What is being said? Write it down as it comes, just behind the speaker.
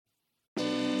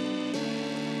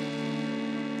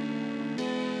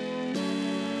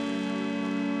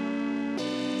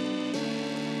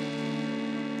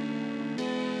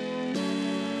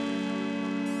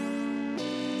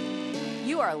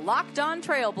are Locked On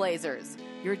Trailblazers,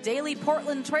 your daily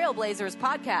Portland Trailblazers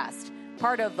podcast,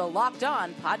 part of the Locked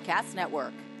On Podcast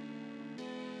Network.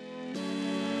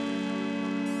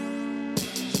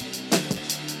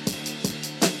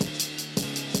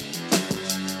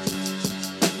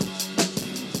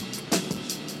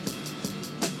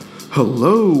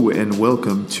 Hello and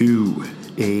welcome to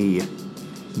a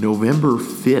November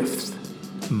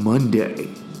 5th, Monday,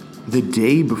 the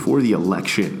day before the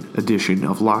election edition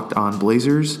of Locked On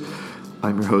Blazers.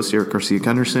 I'm your host, Eric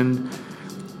Garcia-Gunderson,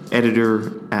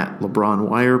 editor at LeBron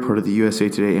Wire, part of the USA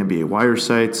Today NBA Wire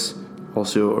sites,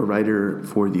 also a writer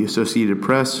for the Associated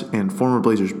Press and former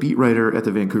Blazers beat writer at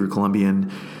the Vancouver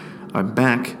Columbian. I'm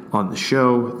back on the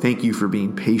show. Thank you for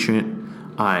being patient.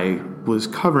 I was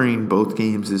covering both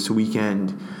games this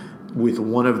weekend, with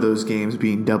one of those games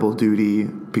being double duty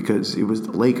because it was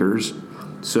the Lakers.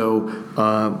 So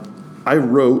I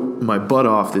wrote my butt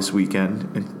off this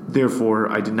weekend, and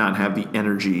therefore I did not have the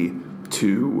energy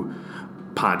to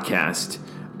podcast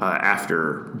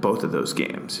after both of those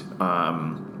games.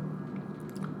 I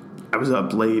was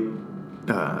up late.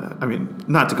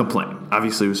 Not to complain.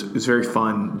 Obviously, it was very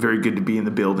fun, very good to be in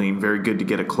the building, very good to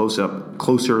get a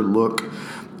closer look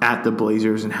at the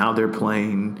Blazers and how they're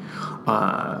playing.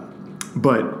 But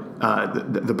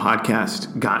the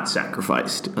podcast got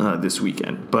sacrificed this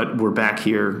weekend. But we're back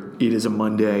here. It is a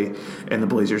Monday, and the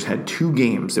Blazers had two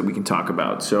games that we can talk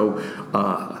about. So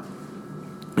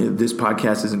this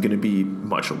podcast isn't going to be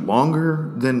much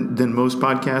longer than most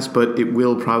podcasts, but it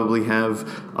will probably have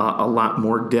a lot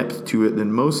more depth to it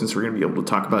than most, since we're going to be able to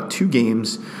talk about two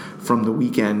games from the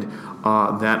weekend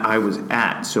that I was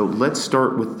at. So let's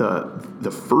start with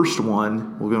the first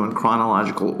one. We'll go in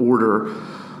chronological order.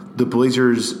 The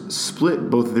Blazers split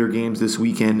both of their games this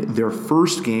weekend. Their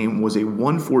first game was a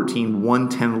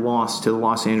 114-110 loss to the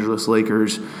Los Angeles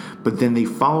Lakers, but then they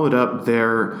followed up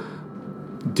their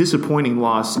disappointing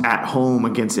loss at home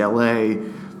against LA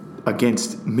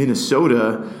against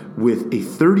Minnesota with a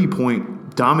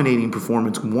 30-point dominating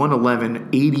performance,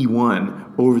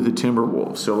 111-81 over the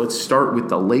Timberwolves. So let's start with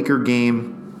the Laker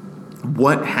game.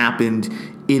 What happened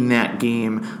in that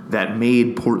game that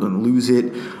made Portland lose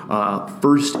it?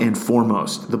 First and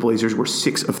foremost, the Blazers were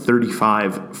 6 of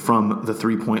 35 from the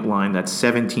three-point line. That's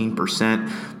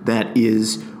 17%. That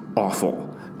is awful.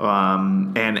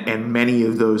 And many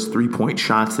of those three-point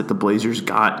shots that the Blazers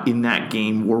got in that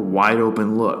game were wide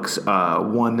open looks.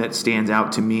 One that stands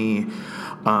out to me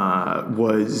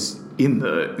was in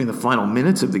the final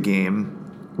minutes of the game,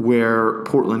 where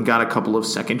Portland got a couple of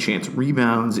second chance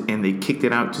rebounds and they kicked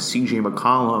it out to CJ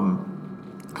McCollum,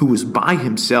 who was by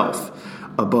himself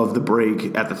above the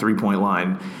break at the three-point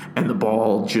line, and the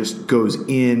ball just goes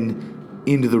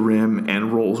into the rim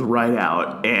and rolls right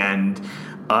out. And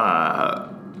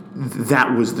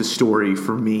that was the story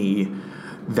for me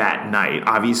that night.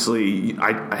 Obviously,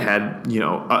 I had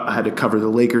to cover the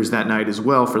Lakers that night as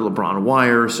well for LeBron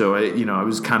Wire, so I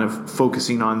was kind of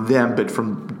focusing on them. But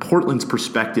from Portland's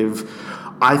perspective,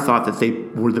 I thought that they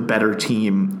were the better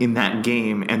team in that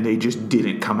game, and they just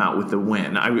didn't come out with the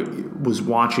win. I was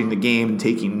watching the game and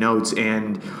taking notes,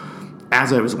 and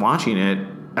as I was watching it,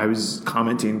 I was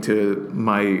commenting to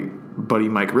my buddy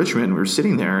Mike Richmond. We were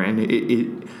sitting there, and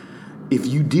if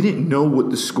you didn't know what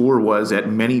the score was at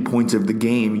many points of the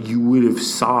game, you would have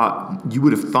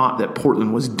thought that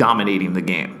Portland was dominating the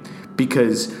game,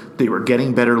 because they were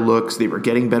getting better looks, they were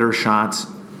getting better shots.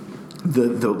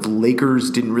 The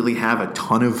Lakers didn't really have a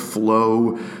ton of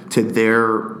flow to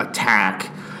their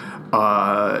attack.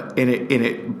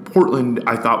 Portland,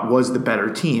 I thought, was the better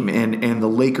team. And the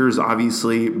Lakers,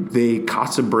 obviously, they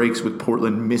caught some breaks with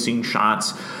Portland missing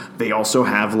shots. They also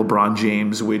have LeBron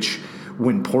James, which,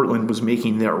 when Portland was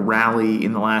making their rally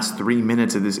in the last 3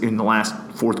 minutes of in the last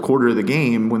fourth quarter of the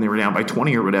game, when they were down by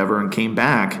 20 or whatever and came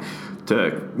back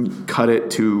to cut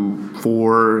it to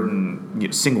 4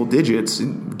 and single digits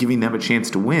and giving them a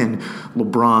chance to win,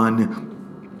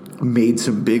 LeBron made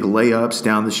some big layups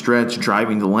down the stretch,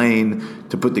 driving the lane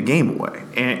to put the game away.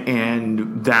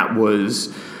 And that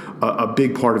was a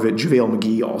big part of it. JaVale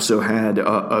McGee also had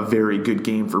a very good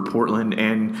game for Portland,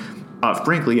 and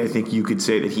frankly, I think you could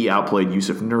say that he outplayed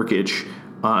Jusuf Nurkic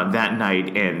that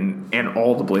night and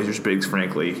all the Blazers bigs,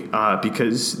 frankly,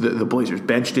 because the Blazers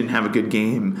bench didn't have a good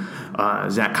game.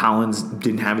 Zach Collins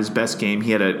didn't have his best game.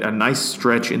 He had a nice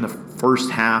stretch in the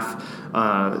first half,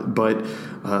 but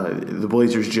the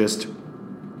Blazers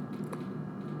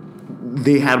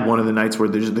they had one of the nights where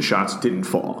the shots didn't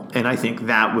fall. And I think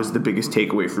that was the biggest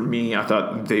takeaway for me. I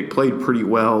thought they played pretty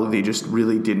well. They just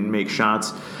really didn't make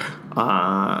shots.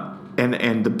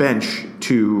 And the bench,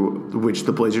 to which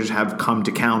the Blazers have come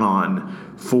to count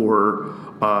on for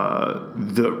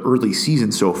the early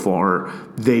season so far,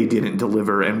 they didn't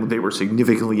deliver, and they were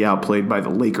significantly outplayed by the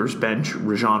Lakers bench.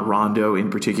 Rajon Rondo, in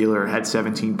particular, had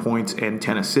 17 points and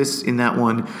 10 assists in that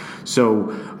one.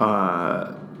 So,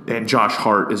 and Josh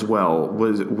Hart as well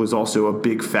was also a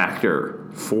big factor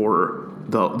for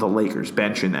the Lakers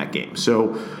bench in that game. So,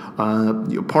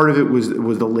 part of it was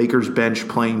the Lakers bench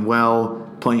playing well,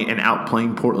 playing and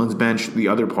outplaying Portland's bench. The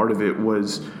other part of it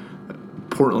was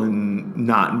Portland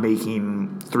not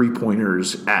making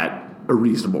three-pointers at a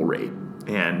reasonable rate.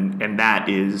 And that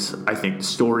is, I think, the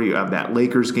story of that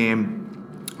Lakers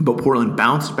game. But Portland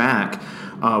bounced back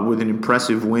with an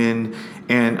impressive win.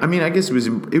 And, I mean, I guess it was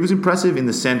impressive in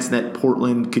the sense that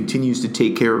Portland continues to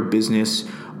take care of business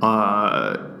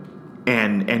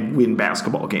and win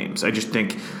basketball games. I just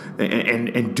think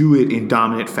and do it in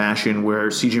dominant fashion where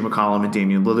C.J. McCollum and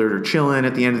Damian Lillard are chilling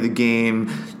at the end of the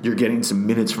game. You're getting some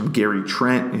minutes from Gary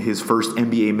Trent, his first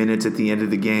NBA minutes at the end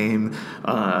of the game.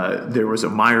 There was a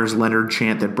Myers-Leonard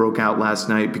chant that broke out last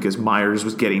night because Myers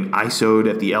was getting ISO'd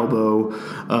at the elbow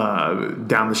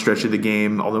down the stretch of the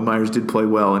game, although Myers did play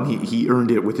well, and he earned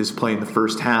it with his play in the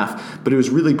first half. But it was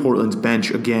really Portland's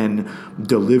bench, again,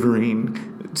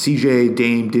 delivering. CJ,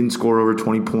 Dame didn't score over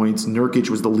 20 points. Nurkic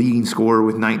was the leading scorer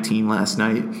with 19 last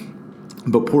night.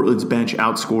 But Portland's bench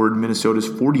outscored Minnesota's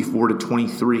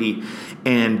 44-23.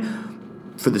 And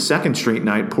for the second straight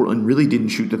night, Portland really didn't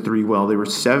shoot the three well. They were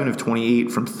 7 of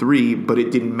 28 from three, but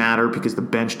it didn't matter because the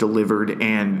bench delivered,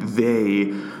 and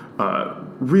they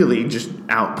really just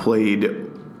outplayed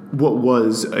what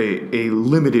was a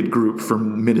limited group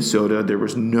from Minnesota. There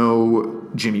was no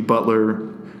Jimmy Butler,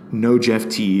 no Jeff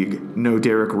Teague, no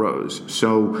Derrick Rose.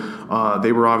 So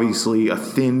they were obviously a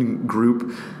thin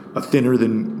group, a thinner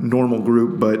than normal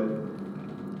group. But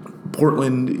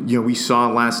Portland, we saw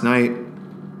last night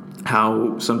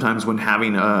how sometimes when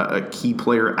having a key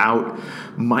player out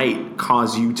might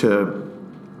cause you to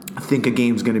think a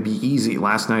game's going to be easy.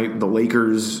 Last night, the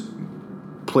Lakers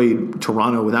played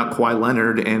Toronto without Kawhi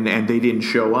Leonard, and they didn't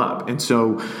show up. And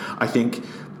so I think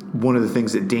one of the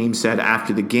things that Dame said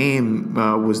after the game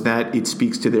was that it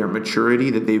speaks to their maturity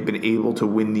that they've been able to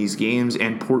win these games,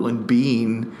 and Portland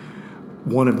being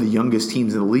one of the youngest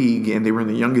teams in the league, and they were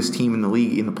the youngest team in the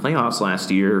league in the playoffs last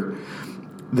year.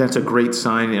 That's a great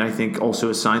sign, and I think also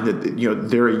a sign that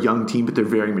they're a young team, but they're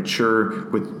very mature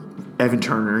with Evan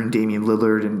Turner and Damian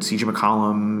Lillard and C.J.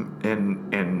 McCollum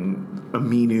and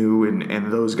Aminu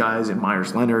and those guys and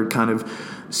Myers-Leonard kind of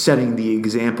setting the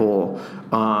example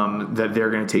that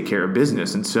they're going to take care of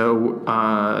business. And so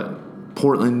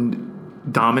Portland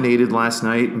dominated last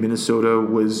night. Minnesota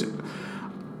was...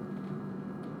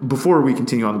 Before we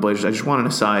continue on the Blazers, I just want an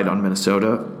aside on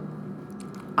Minnesota.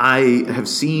 I have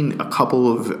seen a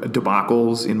couple of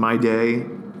debacles in my day,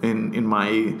 in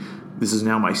my... This is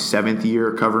now my 7th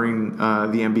year covering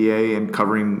the NBA and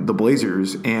covering the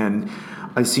Blazers, and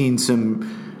I've seen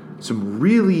some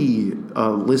really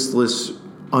listless,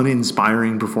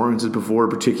 uninspiring performances before,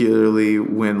 particularly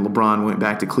when LeBron went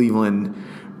back to Cleveland.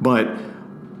 But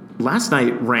last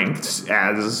night ranked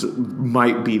as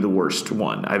might be the worst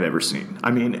one I've ever seen.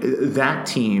 I mean, that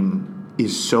team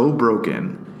is so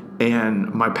broken,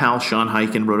 and my pal Sean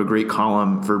Highkin wrote a great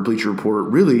column for Bleacher Report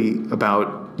really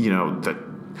about,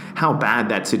 how bad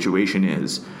that situation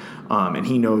is. And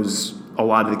he knows a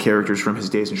lot of the characters from his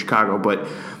days in Chicago, but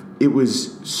it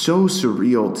was so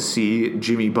surreal to see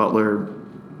Jimmy Butler.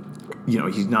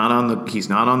 He's not on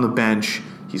the bench.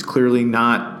 He's clearly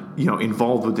not,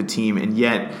 involved with the team, and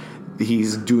yet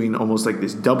he's doing almost like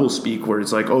this double speak where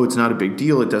it's like, oh, it's not a big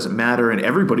deal, it doesn't matter, and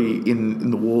everybody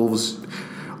in the Wolves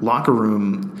locker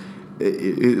room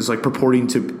is like purporting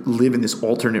to live in this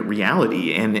alternate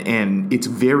reality, and it's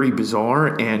very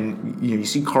bizarre. And you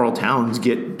see Karl Towns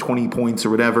get 20 points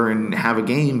or whatever and have a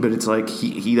game, but it's like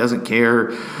he doesn't care.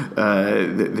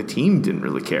 The team didn't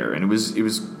really care, and it was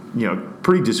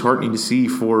pretty disheartening to see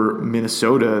for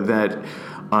Minnesota that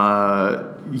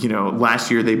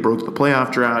last year they broke the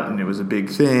playoff drought and it was a big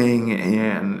thing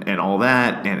and all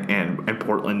that, and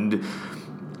Portland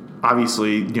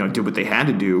obviously, did what they had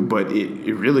to do, but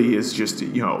it really is just,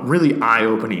 really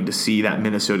eye-opening to see that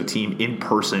Minnesota team in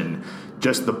person.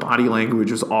 Just the body language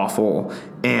was awful,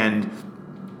 and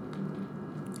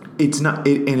it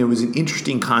was an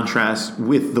interesting contrast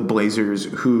with the Blazers,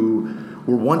 who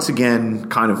were once again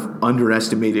kind of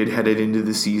underestimated headed into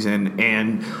the season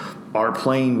and are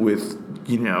playing with,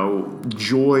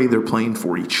 joy. They're playing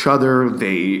for each other.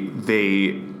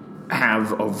 They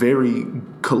have a very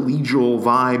collegial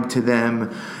vibe to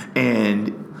them,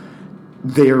 and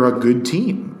they're a good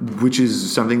team, which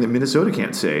is something that Minnesota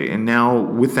can't say. And now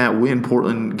with that win,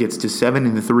 Portland gets to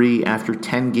 7-3 after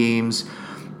 10 games.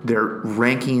 Their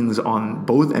rankings on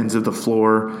both ends of the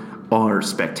floor are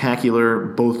spectacular,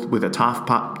 both with a top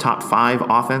 5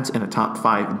 offense and a top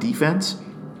 5 defense.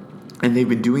 And they've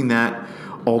been doing that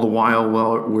all the while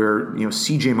where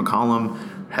C.J. McCollum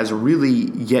has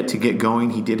really yet to get going.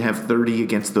 He did have 30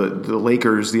 against the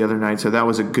Lakers the other night, so that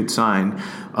was a good sign.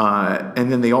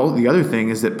 And then the other thing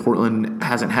is that Portland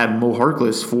hasn't had Mo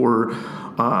Harkless for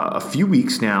a few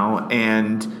weeks now,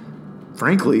 and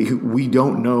frankly, we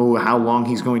don't know how long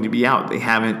he's going to be out.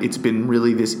 It's been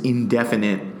really this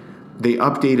indefinite. They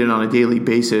update it on a daily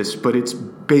basis, but it's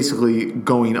basically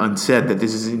going unsaid that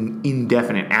this is an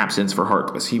indefinite absence for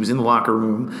Harkless. He was in the locker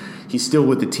room. He's still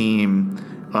with the team.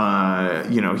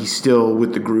 He's still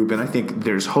with the group, and I think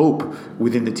there's hope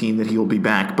within the team that he'll be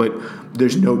back, but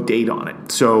there's no date on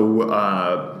it.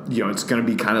 So, it's going to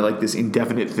be kind of like this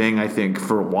indefinite thing, I think,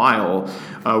 for a while,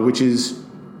 which is,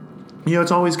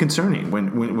 it's always concerning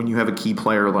when you have a key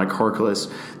player like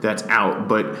Harkless that's out.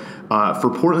 But for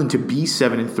Portland to be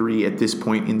 7-3 at this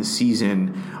point in the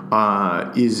season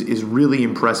is really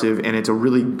impressive, and it's a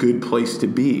really good place to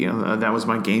be. That was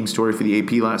my game story for the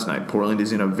AP last night. Portland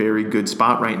is in a very good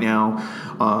spot right now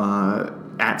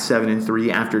at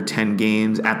 7-3 after 10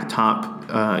 games at the top,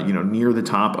 near the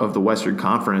top of the Western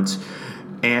Conference,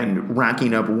 and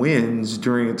racking up wins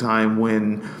during a time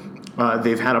when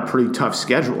they've had a pretty tough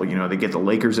schedule. They get the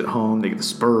Lakers at home, they get the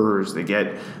Spurs, they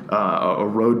get a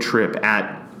road trip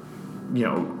an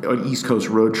East Coast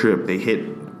road trip. They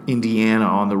hit Indiana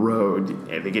on the road.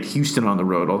 They get Houston on the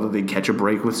road, although they catch a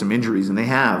break with some injuries, and they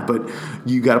have. But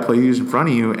you got to play who's in front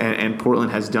of you, and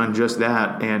Portland has done just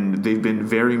that, and they've been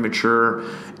very mature.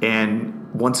 And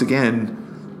once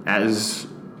again, as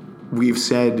we've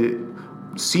said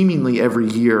seemingly every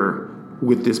year,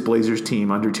 with this Blazers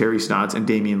team under Terry Stotts and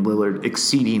Damian Lillard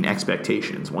exceeding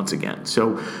expectations once again.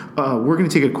 So we're going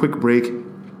to take a quick break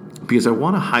because I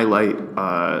want to highlight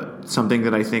something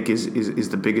that I think is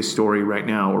the biggest story right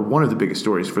now, or one of the biggest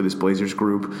stories for this Blazers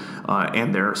group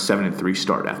and their 7-3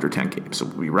 start after 10 games. So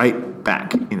we'll be right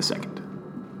back in a second.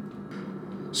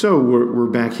 So we're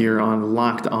back here on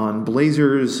Locked On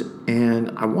Blazers,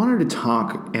 and I wanted to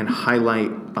talk and highlight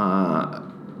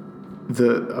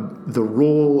the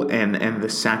role and the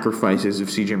sacrifices of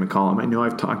C.J. McCollum. I know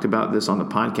I've talked about this on the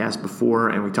podcast before,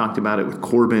 and we talked about it with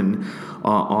Corbin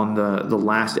on the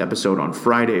last episode on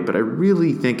Friday, but I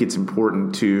really think it's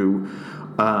important to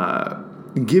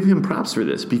give him props for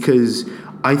this, because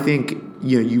I think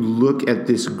you look at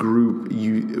this group,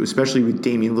 especially with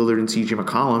Damian Lillard and C.J.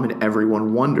 McCollum, and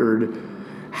everyone wondered,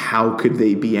 how could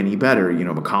they be any better?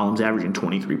 McCollum's averaging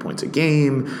 23 points a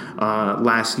game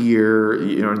last year,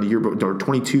 in the year, or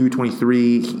 22,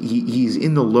 23. He's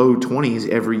in the low 20s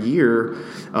every year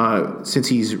since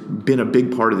he's been a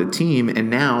big part of the team. And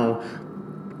now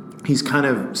he's kind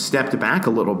of stepped back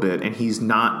a little bit, and he's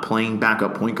not playing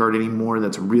backup point guard anymore.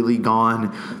 That's really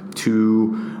gone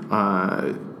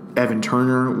to Evan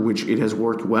Turner, which it has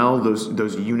worked well.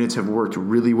 Those units have worked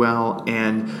really well.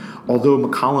 And although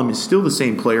McCollum is still the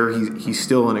same player, he's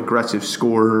still an aggressive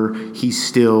scorer. He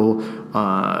still,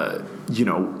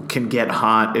 can get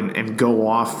hot and go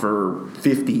off for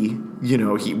 50.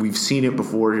 We've seen it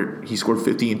before. He scored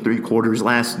 50 in 3 quarters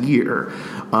last year.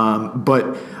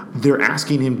 But they're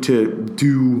asking him to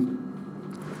do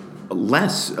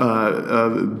less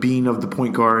being of the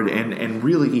point guard and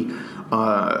really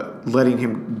letting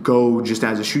him go just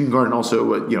as a shooting guard and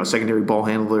also a secondary ball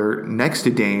handler next to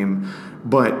Dame.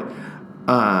 But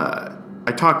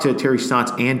I talked to Terry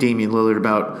Stotts and Damian Lillard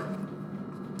about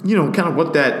kind of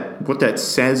what that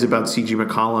says about C.J.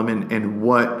 McCollum and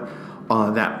what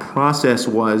that process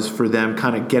was for them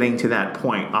kind of getting to that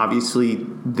point. Obviously,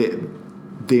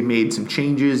 they made some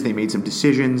changes, they made some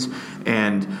decisions,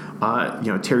 and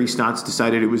Terry Stotts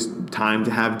decided it was time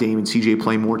to have Dame and CJ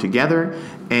play more together.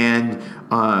 And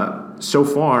so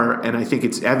far, and I think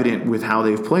it's evident with how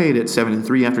they've played at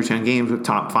 7-3 after 10 games with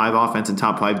top 5 offense and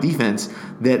top 5 defense,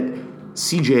 that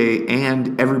CJ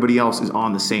and everybody else is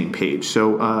on the same page.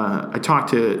 So I talked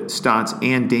to Stotts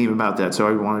and Dame about that, so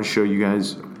I wanted to show you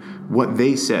guys what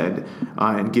they said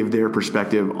and give their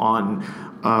perspective on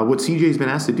what CJ's been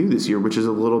asked to do this year, which is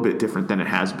a little bit different than it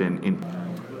has been in.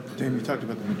 Dame, you talked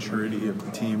about the maturity of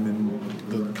the team and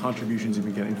the contributions you've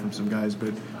been getting from some guys,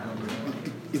 but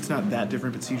it's not that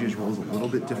different, but CJ's role is a little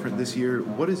bit different this year.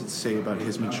 What does it say about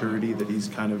his maturity that he's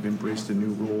kind of embraced a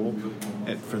new role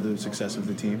for the success of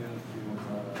the team?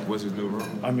 What's his new role?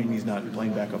 I mean, he's not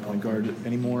playing backup point guard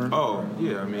anymore. Oh,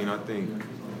 yeah, I think...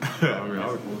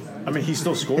 he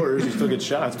still scores, he still gets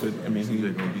shots, but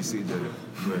CJ gonna be CJ.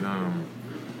 But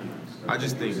I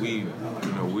just think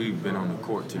we've been on the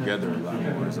court together a lot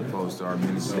more as opposed to our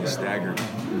minutes being staggered.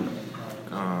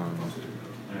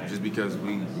 Just because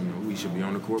we should be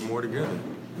on the court more together.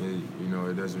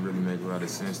 It doesn't really make a lot of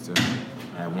sense to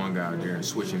have one guy out there and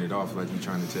switching it off like we're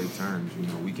trying to take turns.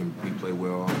 We play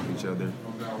well off each other.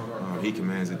 He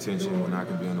commands attention when I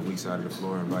can be on the weak side of the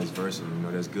floor and vice versa.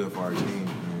 That's good for our team.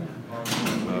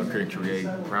 Could create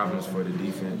problems for the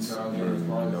defense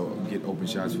and get open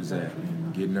shots for Zach,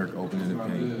 and get Nurk open in the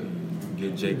paint, and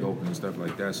get Jake open and stuff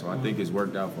like that. So I think it's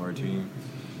worked out for our team.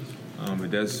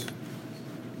 But that's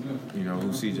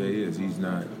who CJ is.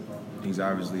 He's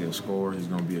obviously a scorer. He's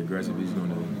going to be aggressive. He's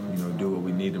going to do what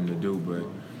we need him to do, but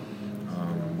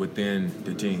within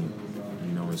the team.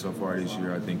 And so far this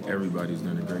year, I think everybody's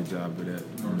done a great job with that.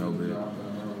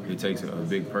 But it takes a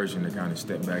big person to kind of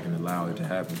step back and allow it to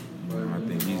happen. I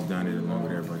think he's done it along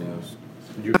with everybody else.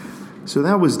 So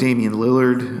that was Damian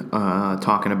Lillard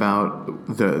talking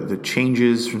about the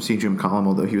changes from CJ McCollum,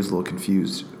 although he was a little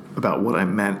confused about what I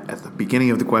meant at the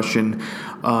beginning of the question.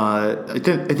 I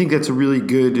think that's a really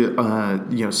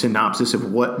good synopsis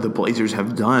of what the Blazers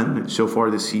have done so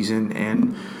far this season.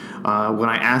 And when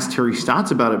I asked Terry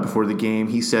Stotts about it before the game,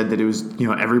 he said that it was,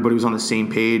 everybody was on the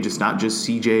same page. It's not just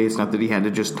CJ. It's not that he had to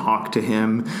just talk to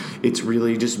him. It's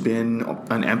really just been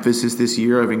an emphasis this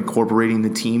year of incorporating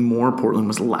the team more. Portland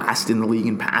was last in the league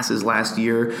in passes last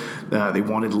year. They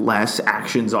wanted less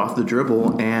actions off the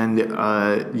dribble. And,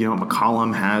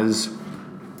 McCollum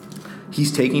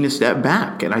he's taking a step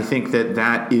back. And I think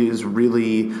that is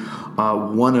really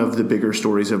one of the bigger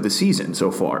stories of the season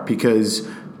so far, because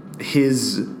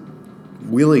his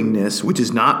willingness, which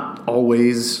is not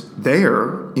always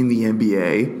there in the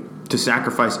NBA, to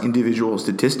sacrifice individual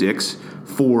statistics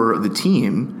for the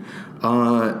team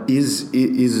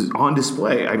is on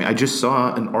display. I mean, I just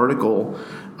saw an article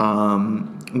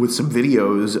with some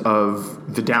videos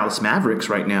of the Dallas Mavericks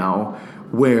right now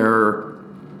where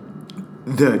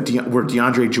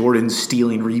DeAndre Jordan's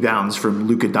stealing rebounds from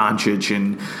Luka Doncic,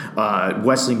 and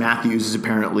Wesley Matthews is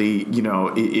apparently,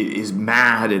 is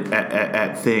mad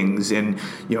at things, and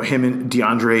him and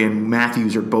DeAndre and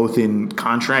Matthews are both in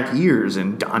contract years,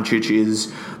 and Doncic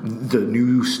is the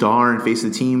new star and face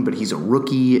of the team, but he's a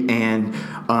rookie, and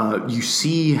you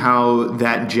see how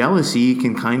that jealousy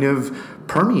can kind of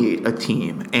permeate a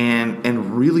team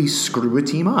and really screw a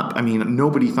team up. I mean,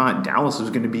 nobody thought Dallas was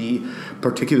going to be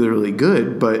particularly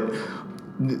good, but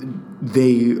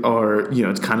they are,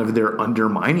 it's kind of they're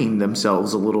undermining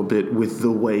themselves a little bit with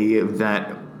the way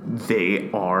that they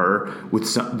are,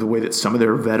 with the way that some of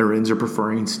their veterans are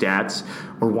preferring stats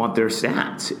or want their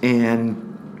stats. And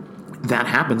that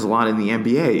happens a lot in the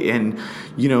NBA. And,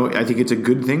 I think it's a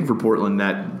good thing for Portland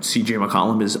that CJ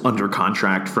McCollum is under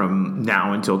contract from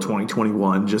now until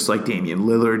 2021, just like Damian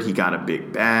Lillard. He got a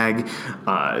big bag,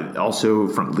 also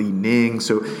from Lee Ning.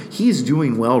 So he's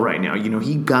doing well right now.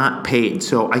 He got paid.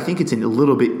 So I think it's a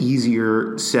little bit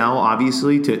easier sell,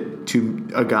 obviously, to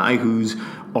a guy who's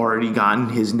already gotten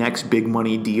his next big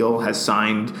money deal, has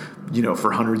signed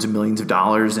for hundreds of millions of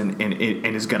dollars and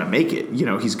is going to make it.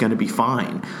 He's going to be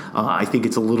fine. I think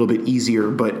it's a little bit easier,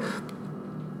 but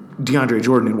DeAndre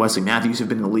Jordan and Wesley Matthews have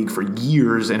been in the league for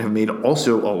years and have made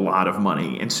also a lot of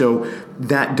money. And so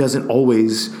that doesn't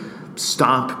always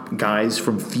stop guys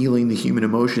from feeling the human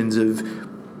emotions of,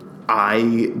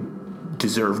 I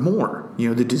deserve more.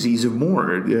 The disease of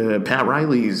more. Pat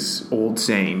Riley's old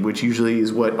saying, which usually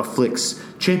is what afflicts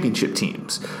championship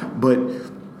teams. But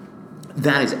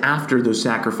that is after those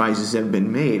sacrifices have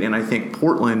been made. And I think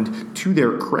Portland, to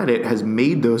their credit, has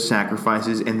made those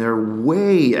sacrifices, and they're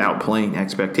way outplaying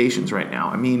expectations right now.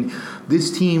 I mean,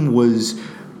 this team was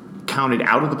counted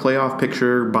out of the playoff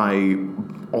picture by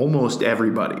almost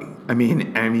everybody. I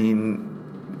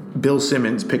mean, Bill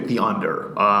Simmons picked the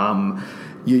under.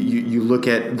 You look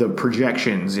at the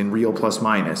projections in real plus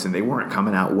minus, and they weren't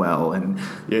coming out well. And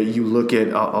you look at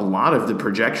a lot of the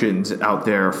projections out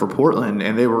there for Portland,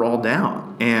 and they were all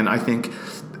down. And I think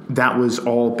that was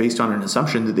all based on an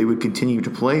assumption that they would continue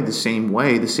to play the same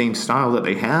way, the same style that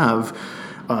they have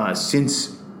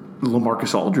since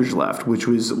LaMarcus Aldridge left, which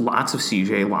was lots of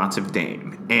CJ, lots of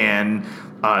Dame. And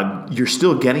you're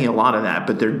still getting a lot of that,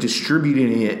 but they're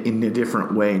distributing it in a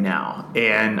different way now.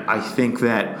 And I think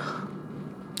that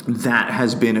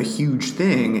has been a huge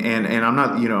thing, and I'm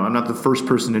not the first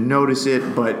person to notice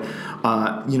it, but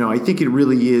I think it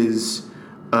really is.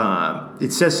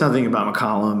 It says something about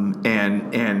McCollum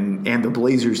and the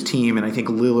Blazers team, and I think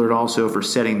Lillard also for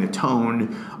setting the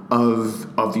tone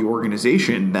of the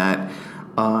organization that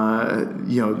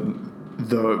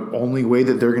the only way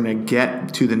that they're going to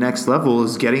get to the next level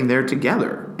is getting there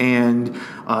together. And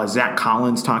Zach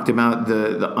Collins talked about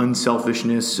the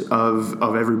unselfishness of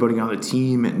everybody on the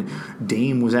team, and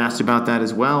Dame was asked about that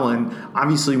as well. And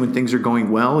obviously, when things are going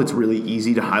well, it's really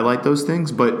easy to highlight those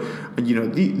things. But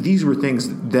these were things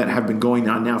that have been going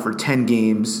on now for 10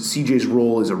 games. CJ's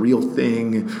role is a real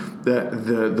thing.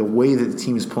 The way that the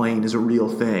team is playing is a real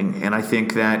thing, and I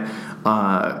think that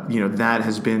that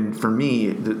has been, for me,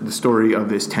 the story of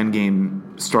this 10-game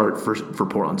start for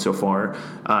Portland so far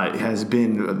has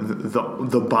been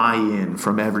the buy-in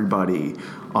from everybody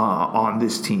on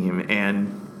this team,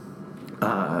 and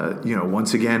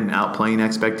once again outplaying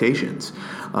expectations.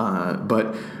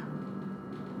 But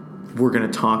we're going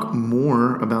to talk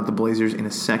more about the Blazers in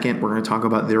a second. We're going to talk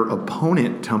about their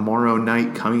opponent tomorrow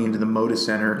night coming into the Moda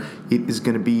Center. It is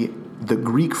going to be the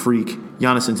Greek Freak,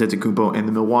 Giannis Antetokounmpo, and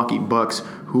the Milwaukee Bucks,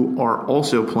 who are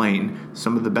also playing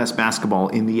some of the best basketball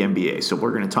in the NBA. So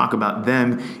we're going to talk about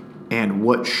them and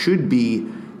what should be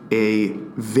a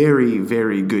very,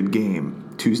 very good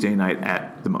game Tuesday night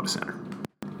at the Moda Center.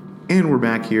 And we're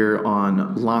back here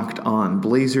on Locked On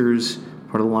Blazers,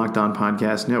 part of the Locked On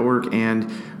Podcast Network, and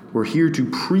we're here to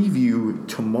preview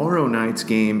tomorrow night's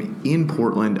game in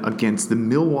Portland against the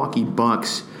Milwaukee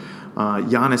Bucks.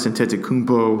 Giannis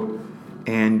Antetokounmpo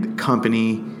and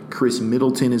company. Chris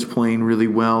Middleton is playing really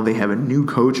well. They have a new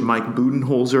coach, Mike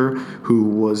Budenholzer, who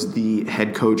was the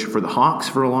head coach for the Hawks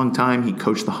for a long time. He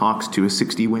coached the Hawks to a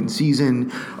 60-win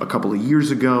season a couple of years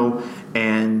ago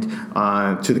and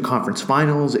to the conference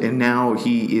finals, and now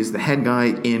he is the head guy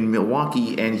in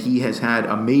Milwaukee, and he has had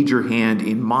a major hand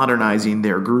in modernizing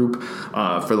their group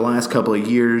for the last couple of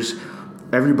years.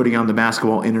 Everybody on the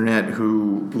basketball internet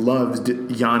who loved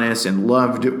Giannis and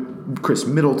loved Chris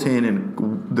Middleton and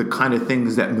the kind of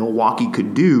things that Milwaukee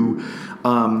could do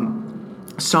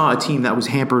saw a team that was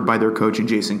hampered by their coach and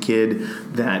Jason Kidd,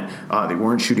 that they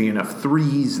weren't shooting enough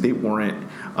threes, they weren't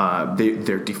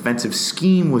their defensive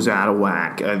scheme was out of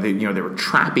whack. They were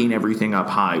trapping everything up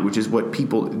high, which is what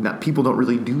people don't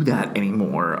really do that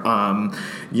anymore.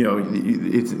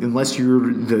 It's, unless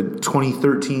you're the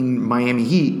 2013 Miami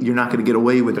Heat, you're not going to get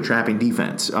away with a trapping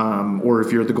defense. Or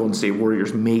if you're the Golden State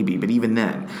Warriors, maybe. But even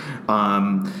then,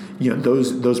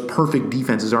 those perfect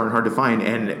defenses aren't hard to find.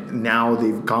 And now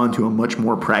they've gone to a much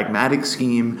more pragmatic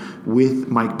scheme with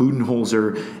Mike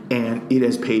Budenholzer, and it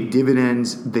has paid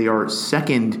dividends. They are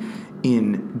second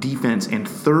in defense and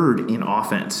third in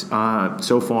offense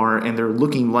so far, and they're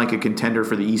looking like a contender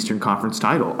for the Eastern Conference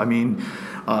title. I mean,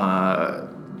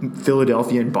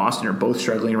 Philadelphia and Boston are both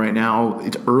struggling right now.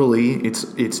 It's early.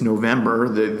 It's November.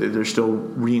 They're still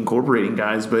reincorporating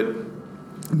guys, but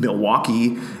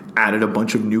Milwaukee added a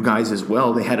bunch of new guys as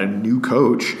well. They had a new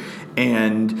coach,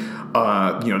 and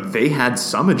they had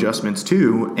some adjustments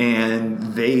too,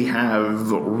 and they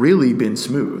have really been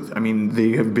smooth. I mean,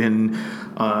 they have been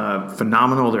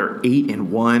phenomenal. They're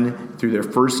 8-1 through their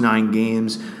first 9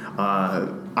 games.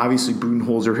 Obviously,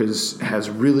 Budenholzer has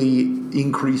really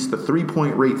increased the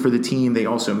three-point rate for the team. They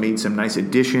also made some nice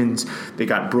additions. They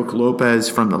got Brook Lopez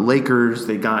from the Lakers.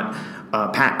 They got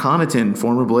Pat Connaughton,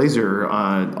 former Blazer,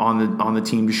 on the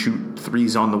team to shoot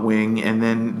threes on the wing, and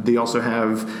then they also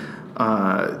have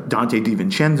Dante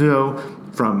DiVincenzo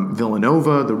from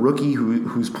Villanova, the rookie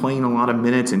who's playing a lot of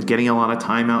minutes and getting a lot of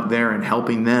time out there and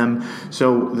helping them.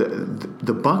 So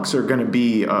the Bucks are going to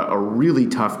be a really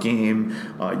tough game.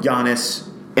 Giannis,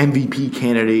 MVP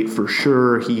candidate for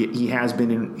sure. He has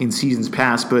been in seasons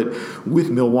past, but with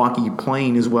Milwaukee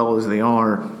playing as well as they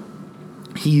are,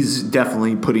 he's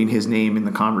definitely putting his name in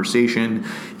the conversation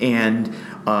and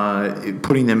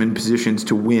putting them in positions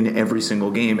to win every single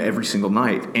game, every single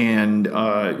night. And,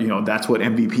 that's what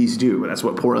MVPs do. That's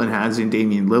what Portland has in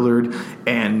Damian Lillard,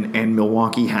 and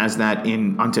Milwaukee has that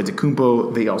in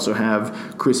Antetokounmpo. They also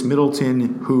have Chris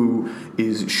Middleton, who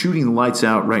is shooting lights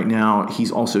out right now.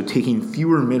 He's also taking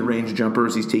fewer mid-range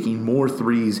jumpers. He's taking more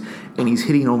threes, and he's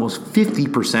hitting almost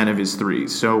 50% of his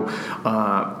threes. So,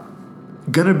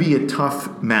 going to be a tough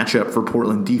matchup for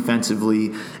Portland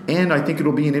defensively, and I think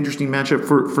it'll be an interesting matchup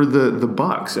for the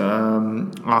Bucks,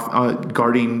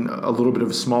 guarding a little bit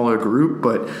of a smaller group,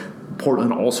 but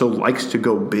Portland also likes to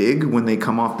go big when they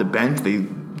come off the bench.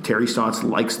 Terry Stotts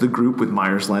likes the group with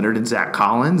Myers Leonard and Zach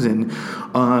Collins, and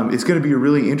it's going to be a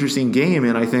really interesting game,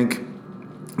 and I think,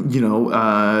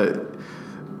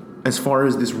 as far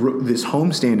as this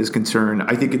homestand is concerned,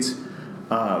 I think it's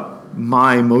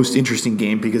my most interesting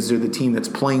game because they're the team that's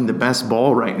playing the best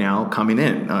ball right now coming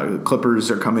in. Clippers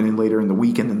are coming in later in the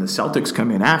week, and then the Celtics come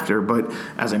in after. But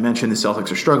as I mentioned, the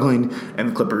Celtics are struggling, and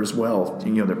the Clippers,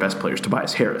 their best player is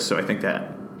Tobias Harris. So I think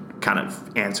that kind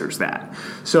of answers that.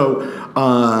 So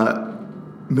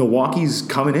Milwaukee's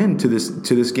coming into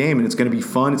this game, and it's going to be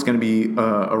fun. It's going to be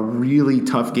a really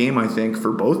tough game, I think,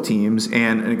 for both teams,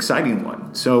 and an exciting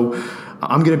one. So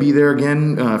I'm going to be there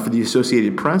again for the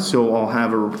Associated Press, so I'll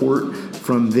have a report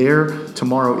from there.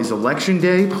 Tomorrow is Election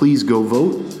Day. Please go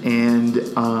vote, and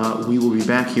we will be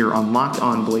back here on Locked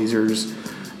On Blazers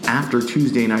after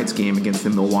Tuesday night's game against the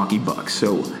Milwaukee Bucks.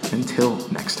 So until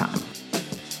next time.